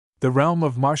The realm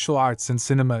of martial arts in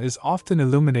cinema is often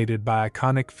illuminated by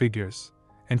iconic figures,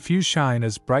 and few shine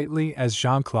as brightly as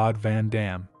Jean-Claude Van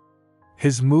Damme.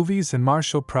 His movies and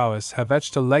martial prowess have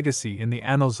etched a legacy in the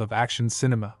annals of action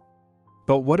cinema.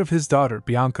 But what of his daughter,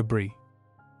 Bianca Bree?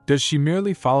 Does she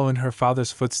merely follow in her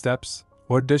father's footsteps,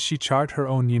 or does she chart her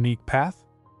own unique path?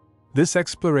 This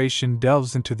exploration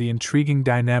delves into the intriguing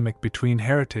dynamic between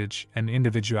heritage and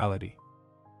individuality.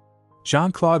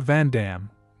 Jean-Claude Van Damme,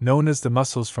 known as the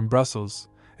Muscles from Brussels,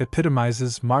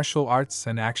 epitomizes martial arts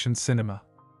and action cinema.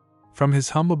 From his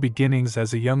humble beginnings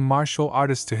as a young martial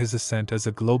artist to his ascent as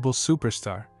a global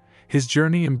superstar, his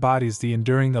journey embodies the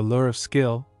enduring allure of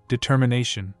skill,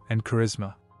 determination, and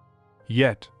charisma.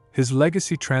 Yet, his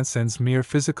legacy transcends mere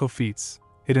physical feats.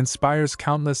 It inspires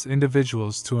countless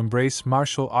individuals to embrace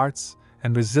martial arts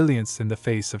and resilience in the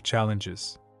face of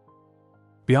challenges.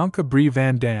 Bianca Bree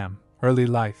Van Damme, early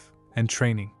life and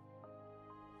training.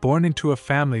 Born into a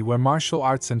family where martial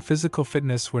arts and physical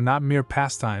fitness were not mere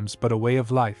pastimes but a way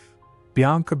of life,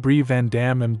 Bianca Bree Van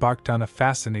Damme embarked on a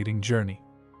fascinating journey.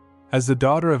 As the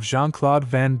daughter of Jean-Claude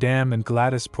Van Damme and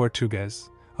Gladys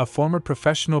Portugues, a former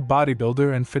professional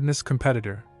bodybuilder and fitness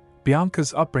competitor,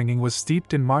 Bianca's upbringing was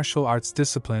steeped in martial arts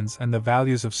disciplines and the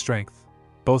values of strength,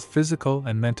 both physical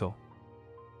and mental.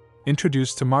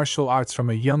 Introduced to martial arts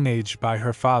from a young age by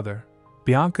her father,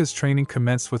 Bianca's training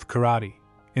commenced with karate,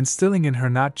 instilling in her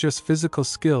not just physical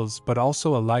skills but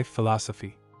also a life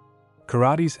philosophy.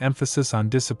 Karate's emphasis on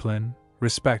discipline,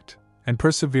 respect, and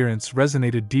perseverance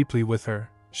resonated deeply with her,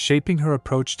 shaping her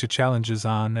approach to challenges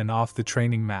on and off the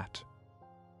training mat.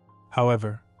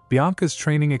 However, Bianca's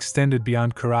training extended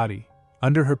beyond karate.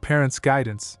 Under her parents'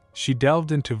 guidance, she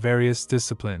delved into various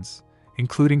disciplines,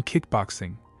 including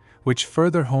kickboxing, which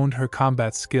further honed her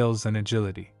combat skills and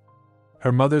agility.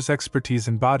 Her mother's expertise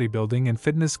in bodybuilding and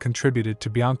fitness contributed to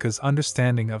Bianca's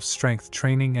understanding of strength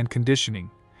training and conditioning,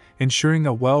 ensuring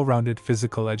a well-rounded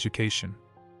physical education.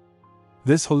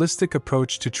 This holistic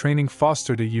approach to training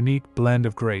fostered a unique blend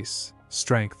of grace,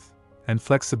 strength, and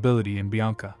flexibility in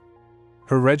Bianca.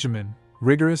 Her regimen,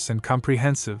 rigorous and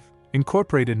comprehensive,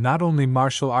 incorporated not only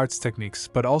martial arts techniques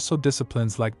but also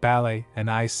disciplines like ballet and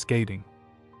ice skating.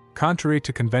 Contrary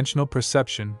to conventional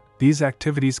perception, these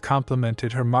activities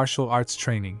complemented her martial arts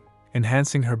training,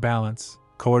 enhancing her balance,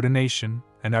 coordination,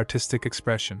 and artistic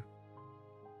expression.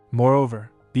 Moreover,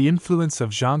 the influence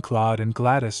of Jean-Claude and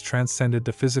Gladys transcended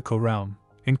the physical realm,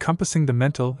 encompassing the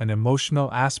mental and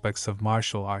emotional aspects of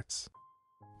martial arts.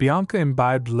 Bianca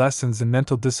imbibed lessons in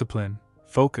mental discipline,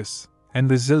 focus, and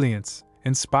resilience,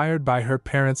 inspired by her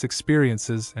parents'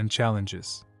 experiences and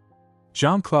challenges.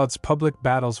 Jean-Claude's public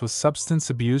battles with substance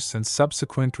abuse and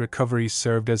subsequent recovery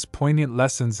served as poignant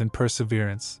lessons in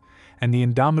perseverance and the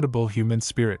indomitable human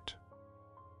spirit.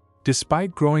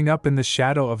 Despite growing up in the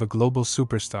shadow of a global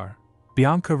superstar,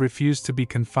 Bianca refused to be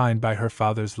confined by her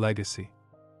father's legacy.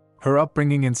 Her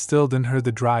upbringing instilled in her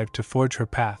the drive to forge her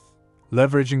path,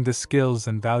 leveraging the skills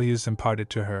and values imparted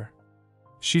to her.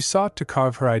 She sought to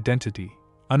carve her identity,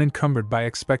 unencumbered by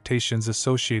expectations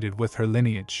associated with her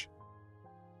lineage.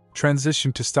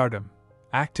 Transition to stardom,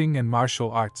 acting and martial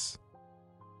arts.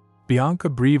 Bianca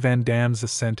Bree Van Damme's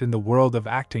ascent in the world of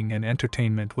acting and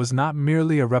entertainment was not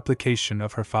merely a replication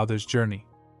of her father's journey.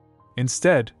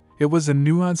 Instead, it was a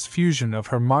nuanced fusion of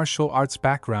her martial arts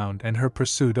background and her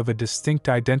pursuit of a distinct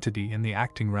identity in the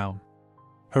acting realm.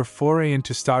 Her foray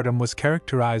into stardom was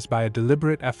characterized by a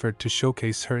deliberate effort to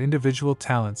showcase her individual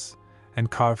talents and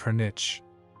carve her niche.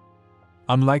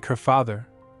 Unlike her father,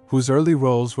 whose early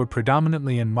roles were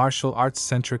predominantly in martial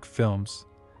arts-centric films,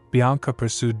 Bianca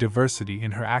pursued diversity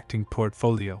in her acting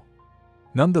portfolio.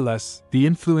 Nonetheless, the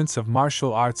influence of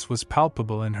martial arts was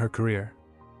palpable in her career.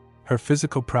 Her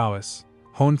physical prowess,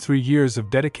 honed through years of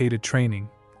dedicated training,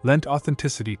 lent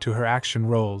authenticity to her action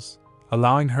roles,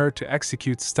 allowing her to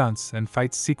execute stunts and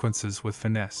fight sequences with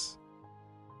finesse.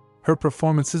 Her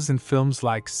performances in films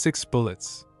like Six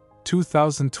Bullets,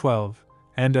 2012,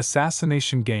 and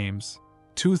Assassination Games,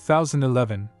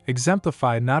 2011,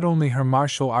 exemplify not only her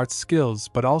martial arts skills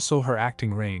but also her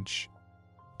acting range.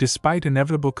 Despite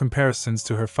inevitable comparisons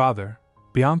to her father,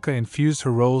 Bianca infused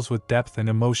her roles with depth and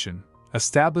emotion,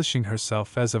 establishing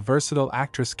herself as a versatile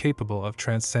actress capable of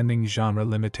transcending genre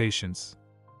limitations.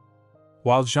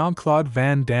 While Jean-Claude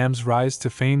Van Damme's rise to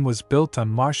fame was built on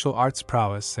martial arts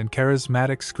prowess and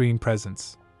charismatic screen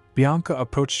presence, Bianca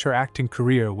approached her acting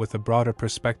career with a broader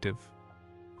perspective.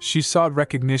 She sought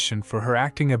recognition for her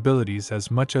acting abilities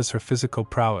as much as her physical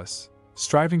prowess,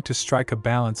 striving to strike a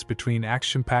balance between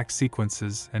action-packed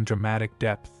sequences and dramatic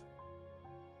depth.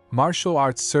 Martial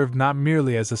arts served not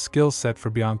merely as a skill set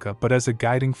for Bianca but as a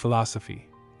guiding philosophy,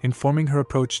 informing her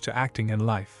approach to acting and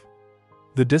life.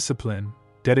 The discipline,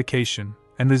 dedication,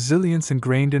 and resilience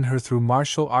ingrained in her through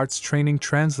martial arts training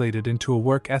translated into a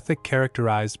work ethic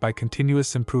characterized by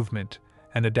continuous improvement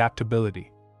and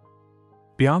adaptability.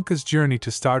 Bianca's journey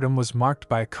to stardom was marked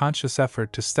by a conscious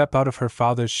effort to step out of her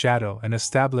father's shadow and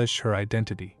establish her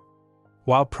identity.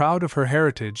 While proud of her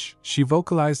heritage, she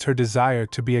vocalized her desire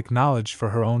to be acknowledged for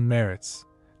her own merits,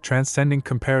 transcending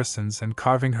comparisons and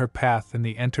carving her path in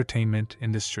the entertainment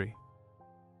industry.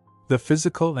 The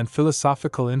physical and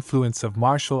philosophical influence of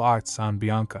martial arts on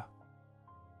Bianca.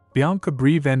 Bianca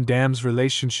Bree Van Damme's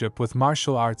relationship with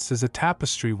martial arts is a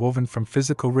tapestry woven from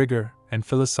physical rigor and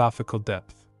philosophical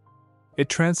depth. It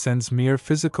transcends mere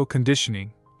physical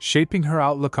conditioning, shaping her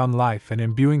outlook on life and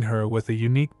imbuing her with a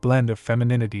unique blend of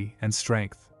femininity and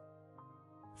strength.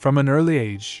 From an early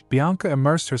age, Bianca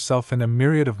immersed herself in a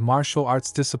myriad of martial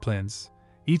arts disciplines,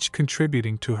 each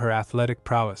contributing to her athletic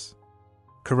prowess.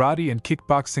 Karate and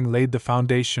kickboxing laid the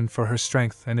foundation for her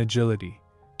strength and agility,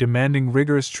 demanding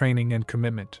rigorous training and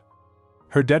commitment.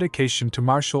 Her dedication to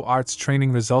martial arts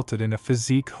training resulted in a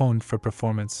physique honed for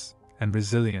performance and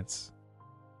resilience.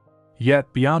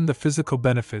 Yet, beyond the physical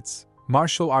benefits,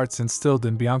 martial arts instilled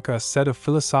in Bianca a set of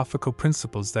philosophical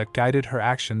principles that guided her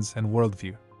actions and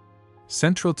worldview.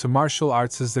 Central to martial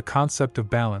arts is the concept of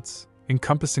balance,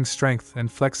 encompassing strength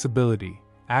and flexibility,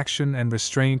 action and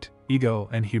restraint, ego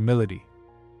and humility.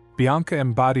 Bianca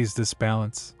embodies this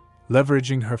balance,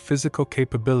 leveraging her physical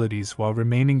capabilities while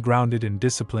remaining grounded in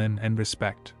discipline and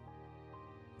respect.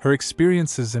 Her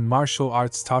experiences in martial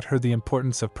arts taught her the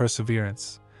importance of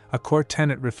perseverance, a core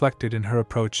tenet reflected in her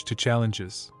approach to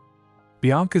challenges.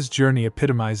 Bianca's journey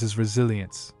epitomizes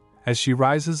resilience, as she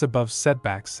rises above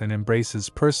setbacks and embraces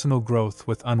personal growth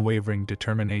with unwavering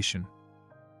determination.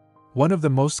 One of the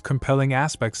most compelling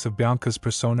aspects of Bianca's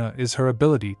persona is her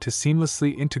ability to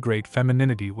seamlessly integrate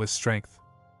femininity with strength.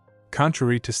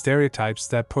 Contrary to stereotypes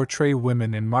that portray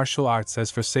women in martial arts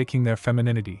as forsaking their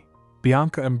femininity,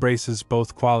 Bianca embraces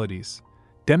both qualities,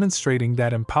 demonstrating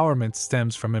that empowerment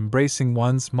stems from embracing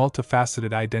one's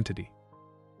multifaceted identity.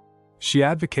 She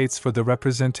advocates for the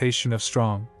representation of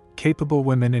strong, capable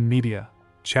women in media,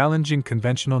 challenging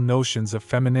conventional notions of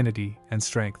femininity and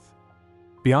strength.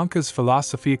 Bianca's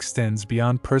philosophy extends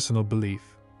beyond personal belief.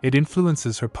 It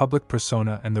influences her public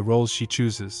persona and the roles she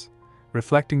chooses,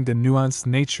 reflecting the nuanced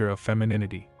nature of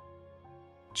femininity.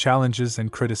 Challenges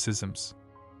and criticisms.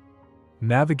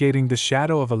 Navigating the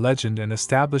shadow of a legend and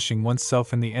establishing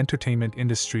oneself in the entertainment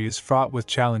industry is fraught with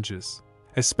challenges,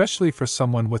 especially for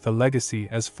someone with a legacy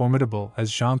as formidable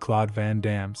as Jean-Claude Van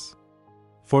Damme's.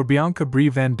 For Bianca Bree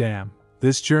Van Damme,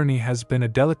 this journey has been a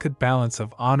delicate balance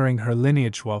of honoring her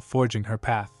lineage while forging her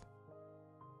path.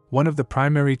 One of the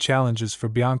primary challenges for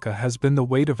Bianca has been the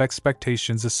weight of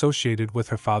expectations associated with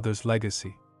her father's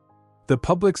legacy. The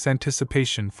public's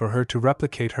anticipation for her to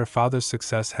replicate her father's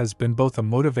success has been both a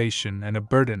motivation and a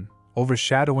burden,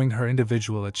 overshadowing her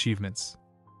individual achievements.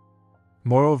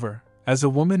 Moreover, as a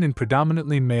woman in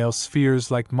predominantly male spheres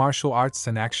like martial arts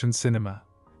and action cinema,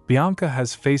 Bianca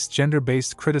has faced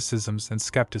gender-based criticisms and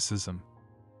skepticism.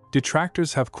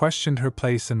 Detractors have questioned her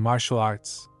place in martial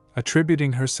arts,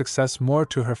 attributing her success more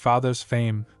to her father's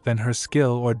fame than her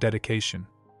skill or dedication.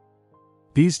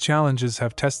 These challenges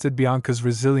have tested Bianca's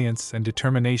resilience and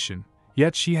determination,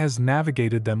 yet she has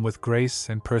navigated them with grace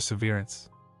and perseverance.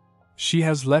 She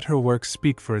has let her work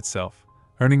speak for itself,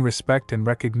 earning respect and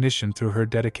recognition through her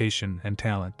dedication and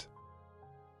talent.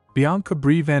 Bianca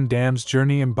Bree Van Damme's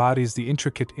journey embodies the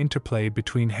intricate interplay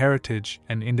between heritage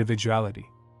and individuality.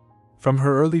 From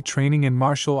her early training in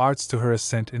martial arts to her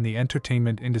ascent in the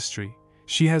entertainment industry,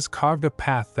 she has carved a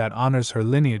path that honors her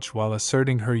lineage while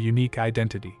asserting her unique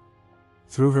identity.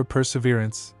 Through her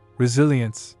perseverance,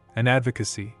 resilience, and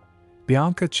advocacy,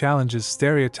 Bianca challenges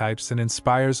stereotypes and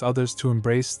inspires others to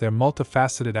embrace their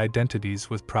multifaceted identities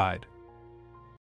with pride.